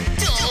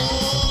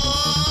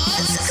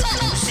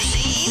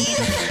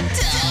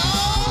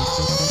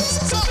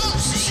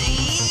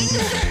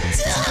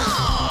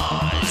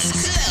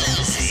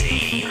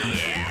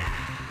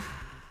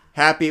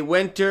Happy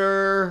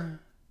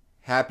winter,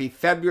 happy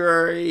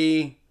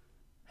February,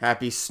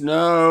 happy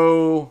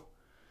snow,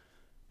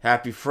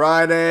 happy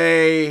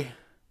Friday,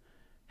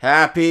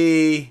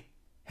 happy.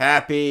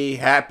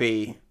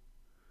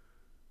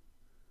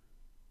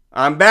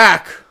 I'm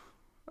back.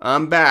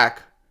 And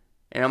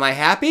am I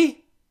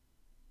happy?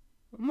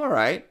 I'm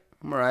alright.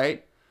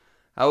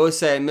 I will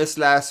say I missed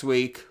last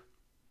week.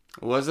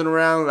 I wasn't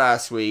around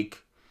last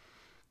week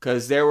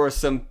because there were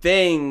some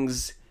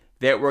things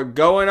that were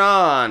going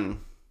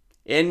on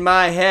in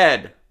my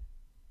head.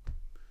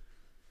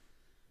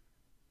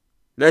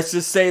 Let's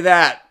just say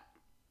that.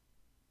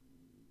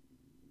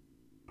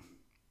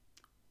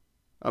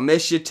 I'll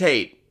miss you,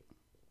 Tate.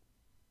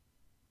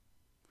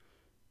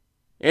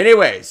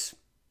 Anyways,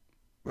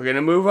 we're going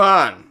to move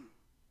on.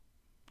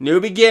 New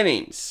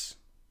beginnings.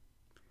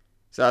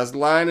 So I was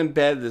lying in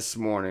bed this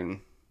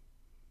morning.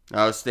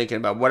 I was thinking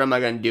about what am I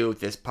going to do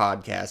with this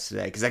podcast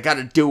today? Because I got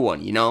to do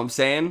one, you know what I'm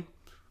saying?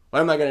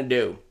 What am I going to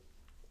do?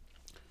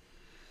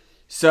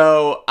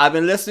 So I've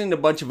been listening to a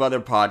bunch of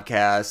other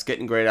podcasts,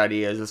 getting great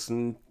ideas,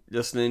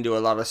 listening to a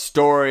lot of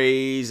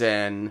stories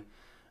and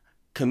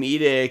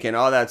comedic and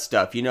all that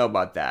stuff. You know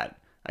about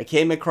that. I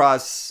came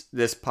across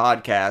this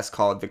podcast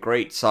called The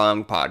Great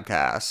Song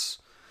Podcast,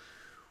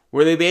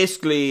 where they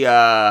basically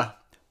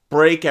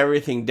break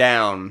everything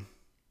down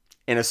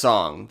in a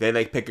song.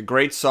 They pick a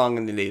great song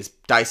and then they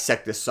just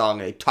dissect the song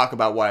and they talk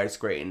about why it's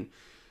great. And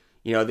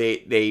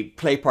they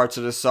play parts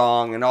of the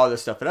song and all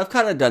this stuff. And I've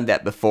kind of done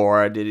that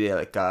before. I did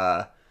it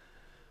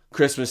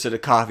Christmas at a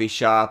coffee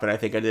shop, and I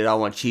think I did I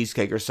Want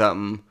Cheesecake or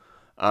something.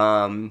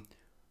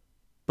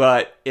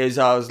 But as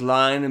I was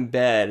lying in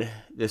bed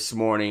this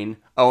morning,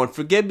 and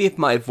forgive me if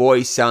my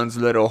voice sounds a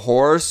little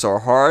hoarse or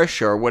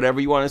harsh or whatever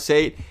you want to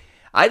say.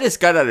 I just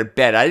got out of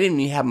bed. I didn't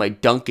even have my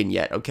Dunkin'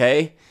 yet,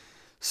 okay?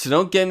 So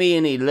don't give me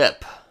any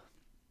lip.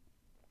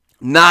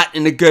 Not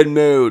in a good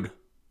mood.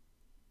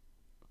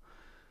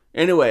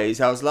 Anyways,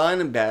 I was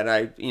lying in bed.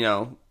 I,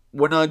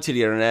 went onto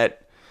the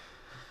internet.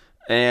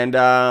 And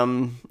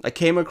I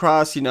came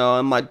across,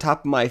 on my top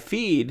of my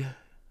feed,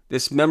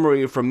 this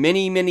memory from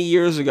many, many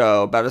years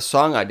ago about a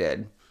song I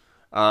did.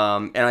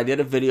 And I did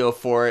a video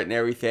for it and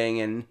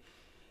everything. And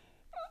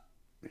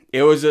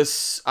it was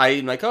this,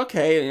 I'm like,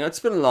 okay,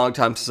 it's been a long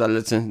time since I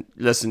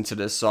listened to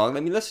this song.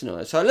 Let me listen to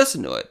it. So I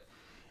listened to it.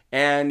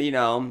 And,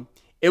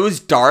 it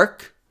was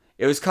dark.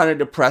 It was kind of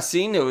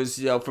depressing. It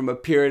was, from a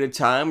period of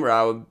time where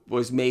I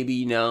was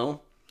maybe,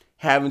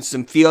 having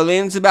some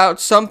feelings about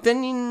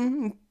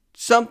something,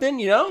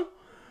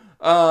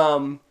 But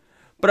I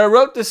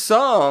wrote the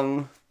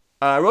song,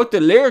 I wrote the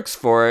lyrics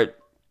for it,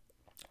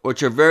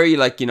 which are very,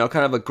 kind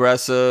of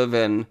aggressive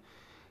and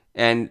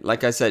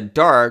like I said,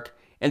 dark.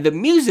 And the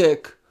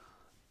music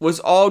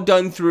was all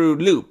done through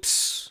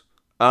loops.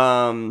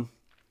 At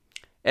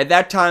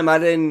that time, I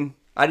didn't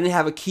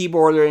have a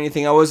keyboard or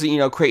anything. I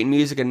wasn't, creating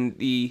music, and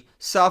the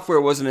software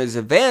wasn't as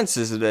advanced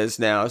as it is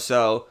now.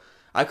 So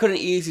I couldn't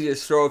easily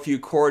just throw a few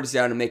chords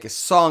down and make a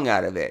song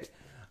out of it.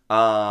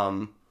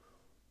 Back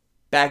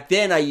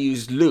then, I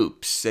used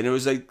loops, and it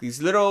was like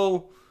these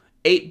little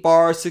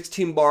 8-bar,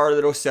 16-bar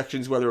little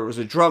sections, whether it was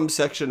a drum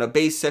section, a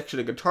bass section,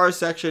 a guitar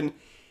section,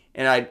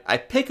 and I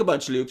pick a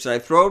bunch of loops and I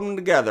throw them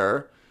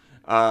together.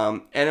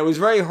 And it was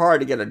very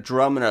hard to get a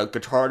drum and a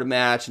guitar to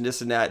match and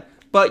this and that.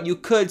 But you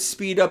could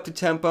speed up the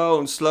tempo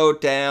and slow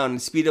it down,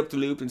 and speed up the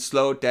loop and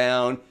slow it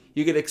down.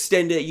 You could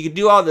extend it. You could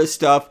do all this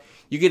stuff.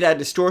 You could add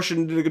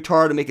distortion to the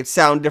guitar to make it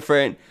sound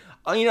different.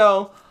 All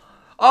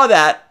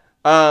that.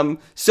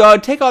 So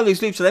I'd take all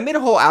these loops, and I made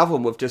a whole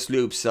album with just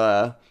loops,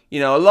 a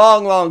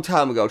long, long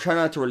time ago. Try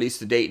not to release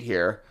the date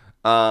here.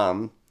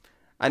 I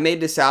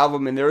made this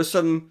album, and there were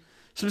some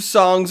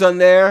songs on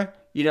there,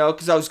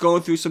 because I was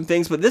going through some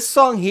things. But this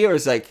song here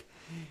is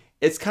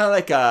it's kind of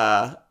like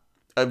a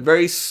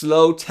very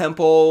slow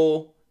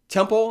tempo,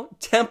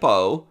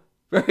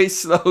 very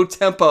slow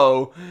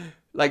tempo,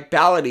 like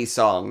ballady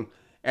song.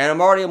 And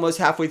I'm already almost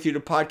halfway through the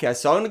podcast,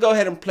 so I'm going to go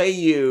ahead and play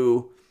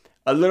you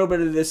a little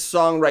bit of this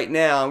song right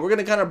now. And we're going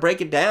to kind of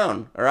break it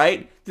down, all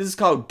right? This is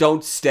called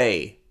Don't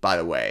Stay, by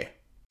the way.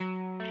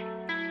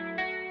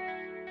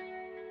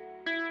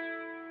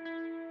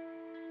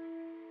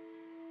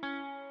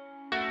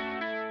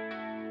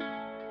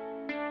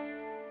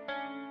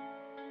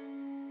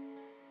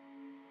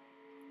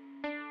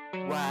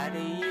 Why do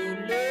you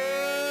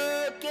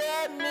look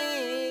at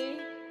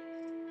me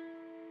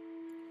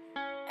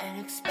and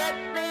expect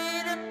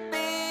me to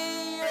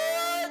be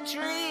your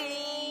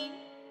dream?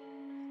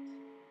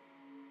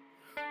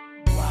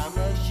 Why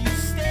must you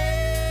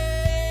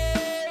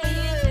stay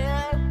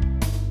here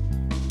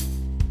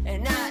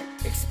and not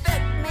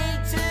expect me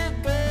to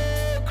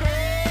go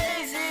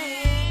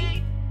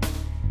crazy?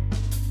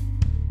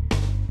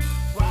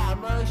 Why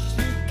must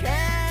you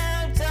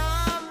count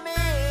on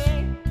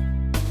me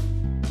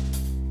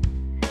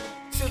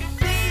to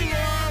be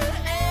your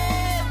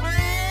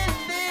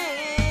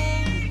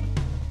everything?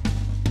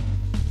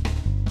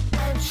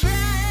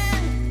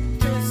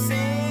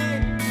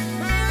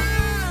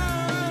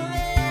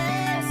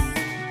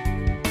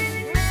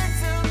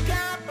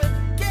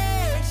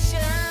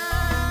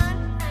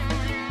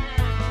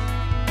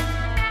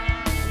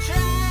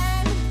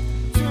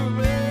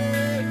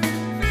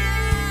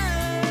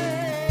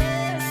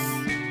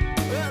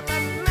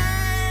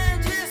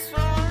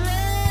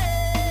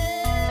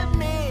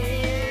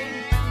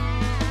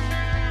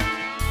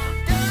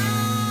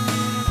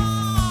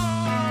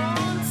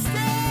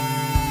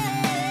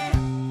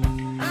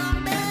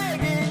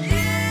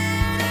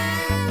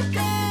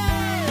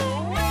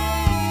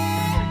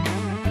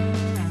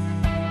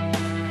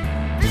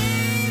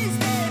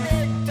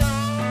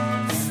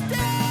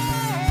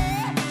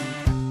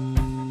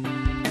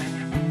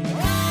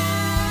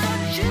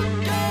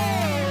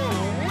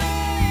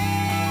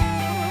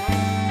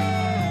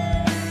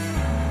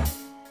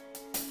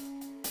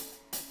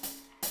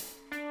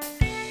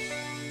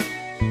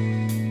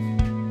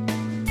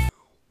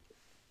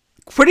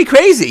 pretty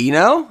crazy, you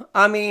know?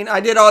 I mean, I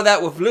did all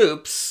that with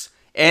loops,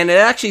 and it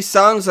actually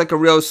sounds like a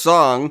real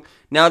song.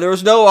 Now, there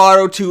was no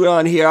auto-tune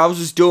on here. I was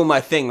just doing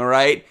my thing, all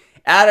right?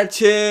 Out of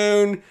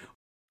tune.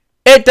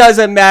 It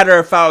doesn't matter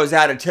if I was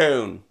out of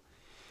tune.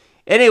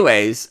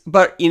 Anyways,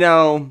 but, you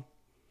know,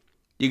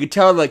 you could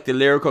tell, like, the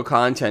lyrical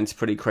content's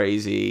pretty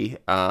crazy.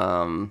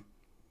 Don't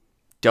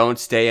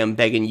stay, I'm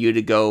begging you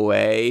to go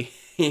away.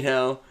 You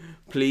know,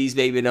 please,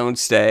 baby, don't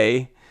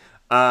stay.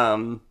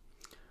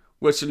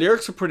 Which the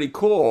lyrics are pretty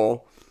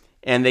cool,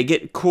 and they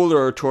get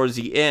cooler towards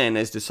the end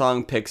as the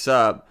song picks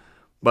up.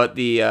 But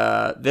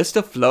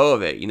the flow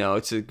of it, you know,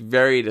 it's a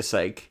very just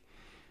like,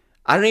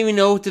 I don't even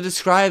know what to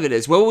describe it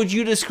as. What would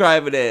you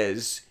describe it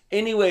as?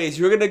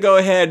 Anyways, we're gonna go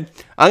ahead.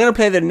 I'm gonna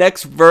play the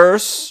next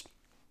verse,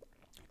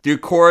 the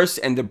chorus,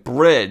 and the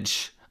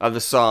bridge of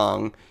the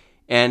song,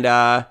 and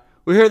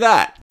we'll hear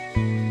that.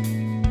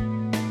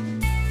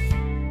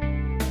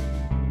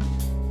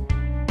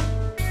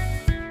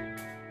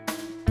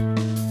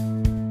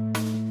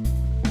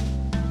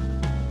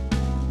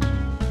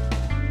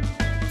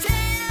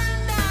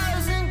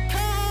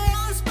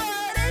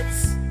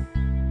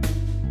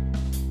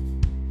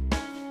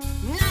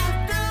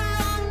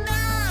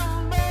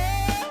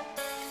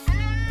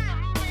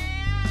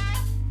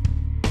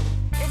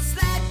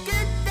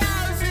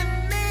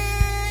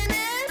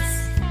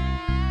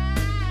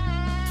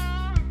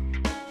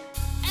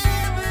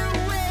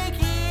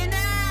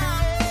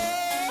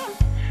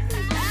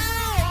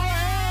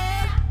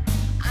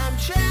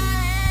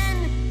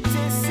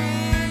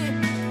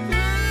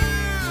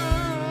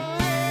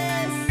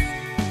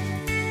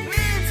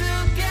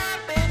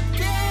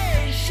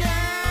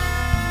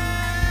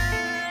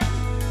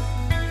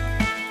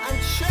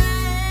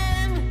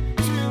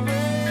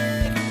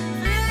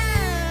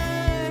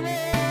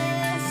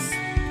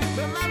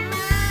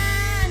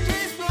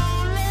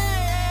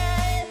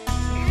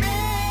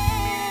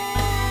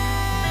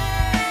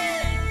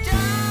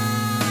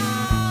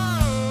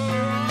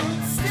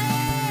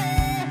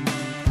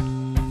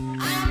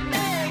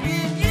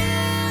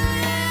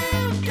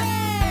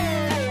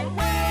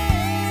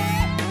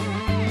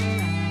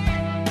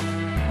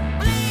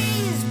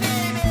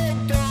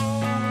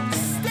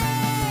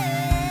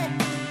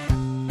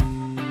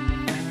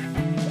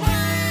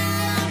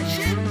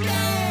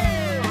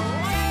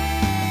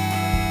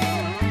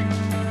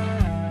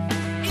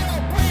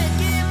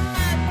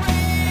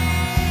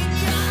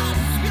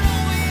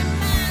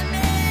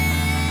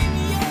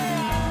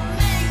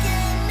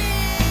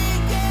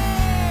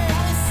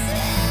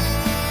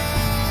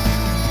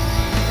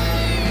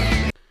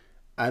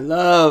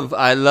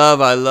 I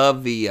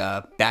love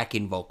the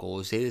backing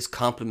vocals. They just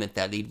complement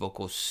that lead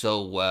vocal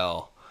so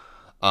well.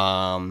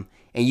 And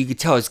you could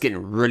tell it's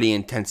getting really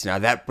intense now.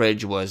 That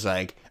bridge was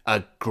like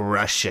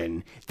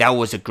aggression. That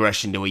was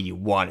aggression the way you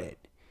want it.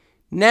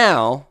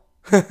 Now,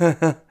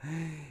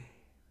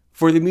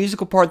 for the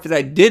musical part that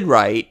I did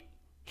write,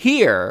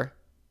 here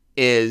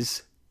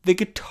is the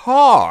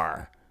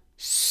guitar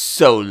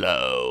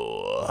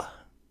solo.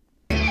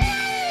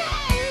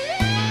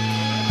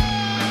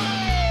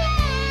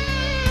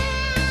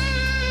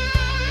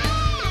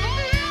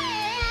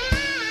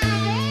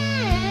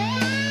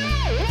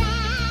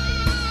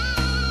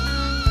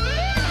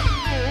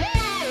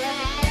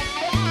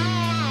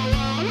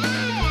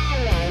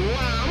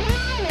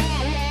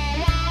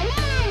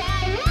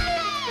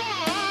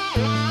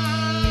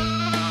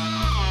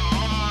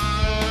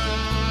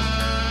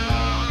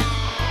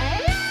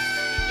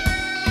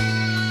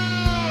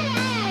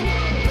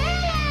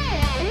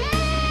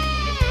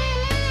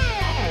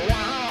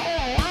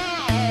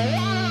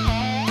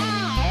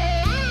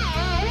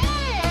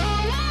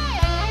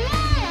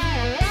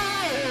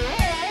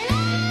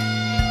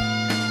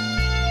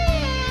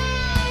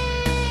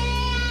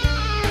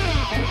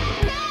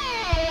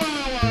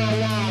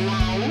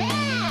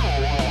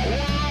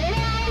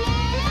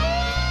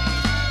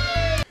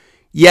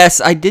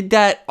 Yes, I did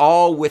that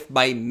all with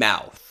my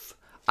mouth.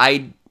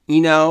 I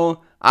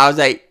was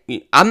like,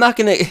 I'm not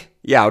gonna,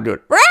 yeah, I'll do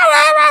it.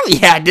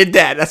 Yeah, I did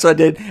that. That's what I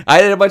did. I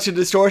did a bunch of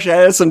distortion. I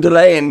had some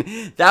delay,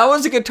 and that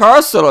was a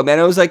guitar solo, man.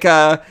 It was like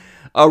a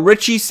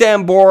Richie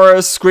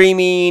Sambora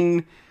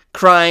screaming,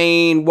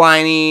 crying,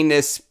 whining,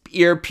 this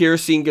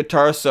ear-piercing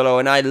guitar solo,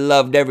 and I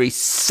loved every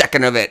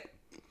second of it.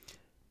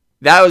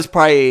 That was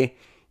probably,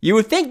 you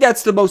would think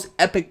that's the most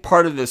epic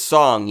part of the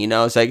song, you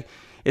know? It's like,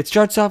 it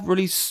starts off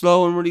really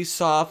slow and really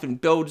soft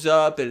and builds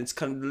up, and it's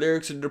kind of, the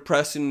lyrics are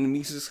depressing and the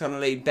music's kind of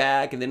laid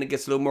back, and then it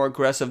gets a little more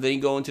aggressive. Then you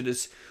go into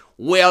this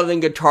wailing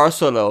guitar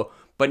solo.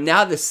 But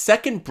now the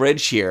second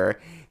bridge here,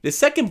 it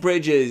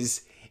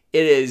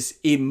is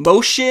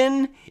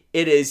emotion,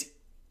 it is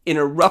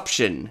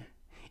interruption.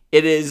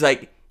 It is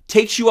like,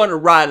 takes you on a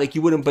ride like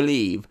you wouldn't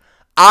believe.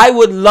 I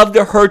would love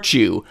to hurt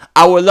you.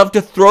 I would love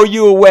to throw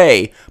you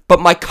away.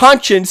 But my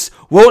conscience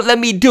won't let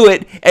me do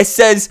it. It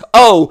says,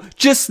 oh,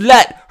 just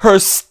let her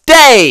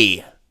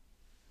stay.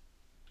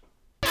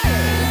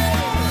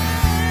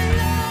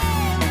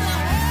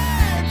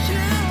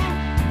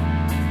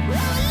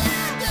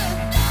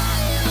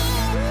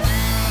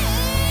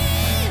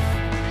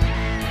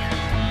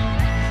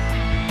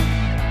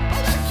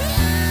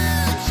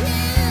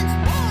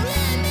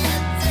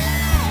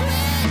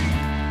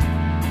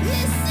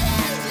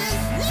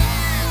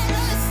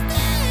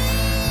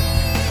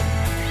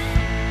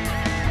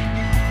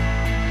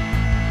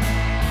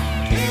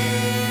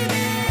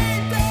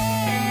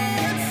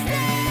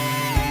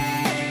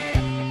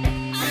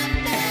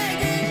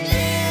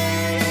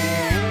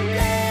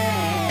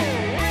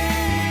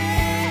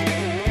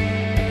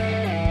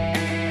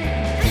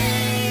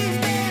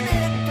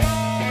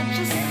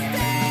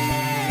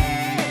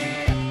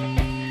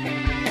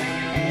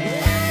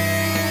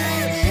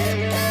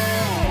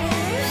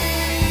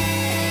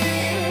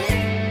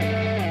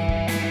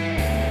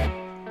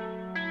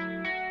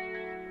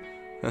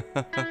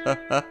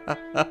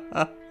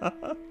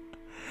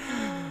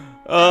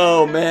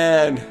 Oh,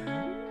 man.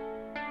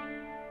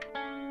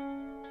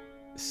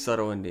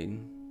 Subtle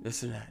ending.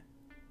 Listen to that.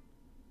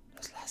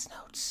 Those last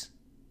notes.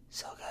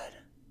 So good.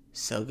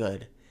 So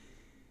good.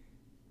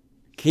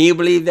 Can you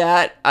believe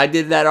that? I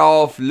did that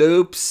all off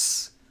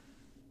loops.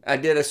 I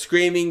did a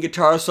screaming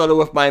guitar solo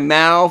with my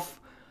mouth.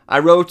 I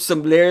wrote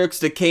some lyrics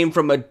that came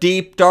from a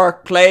deep,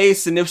 dark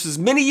place. And this was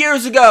many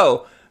years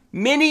ago.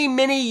 Many,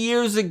 many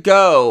years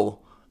ago.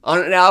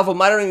 On an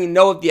album. I don't even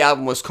know what the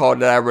album was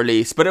called that I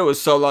released. But it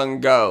was so long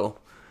ago.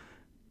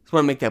 Just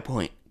want to make that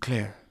point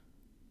clear.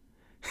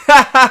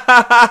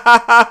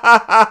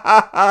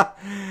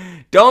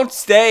 Don't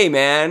stay,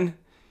 man.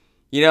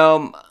 You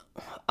know,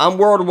 I'm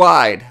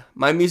worldwide.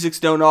 My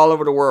music's known all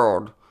over the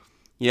world.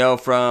 You know,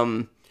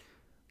 from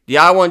the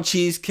I Want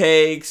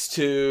Cheesecakes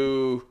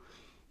to,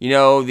 you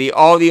know,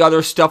 all the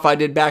other stuff I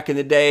did back in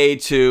the day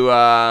to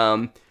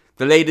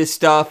the latest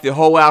stuff. The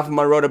whole album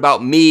I wrote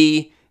about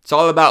me. It's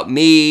all about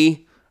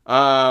me.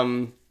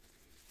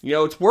 You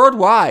know, it's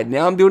worldwide.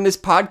 Now I'm doing this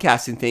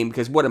podcasting thing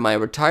because what, am I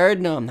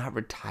retired? No, I'm not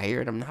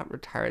retired. I'm not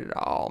retired at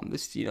all. I'm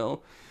just, you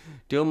know,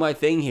 doing my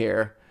thing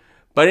here.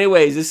 But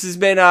anyways, this has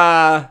been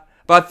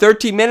about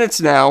 13 minutes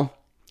now.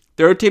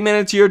 13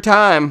 minutes of your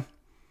time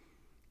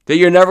that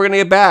you're never going to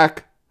get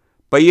back.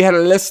 But you had to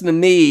listen to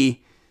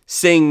me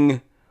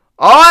sing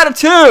all out of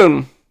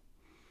tune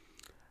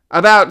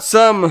about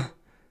something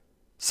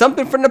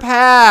from the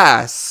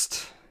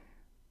past.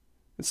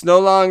 It's no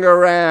longer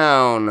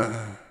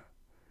around.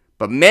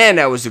 But man,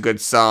 that was a good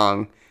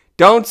song.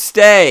 Don't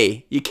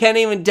stay. You can't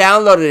even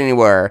download it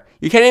anywhere.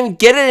 You can't even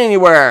get it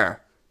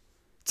anywhere.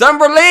 It's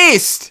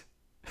unreleased.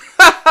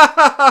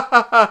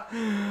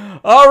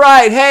 All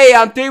right. Hey,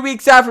 I'm 3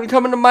 weeks out from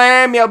coming to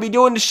Miami. I'll be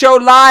doing the show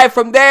live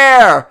from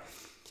there.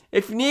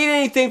 If you need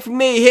anything from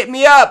me, hit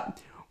me up.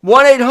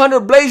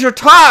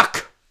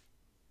 1-800-BLAZER-TALK.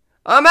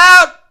 I'm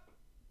out.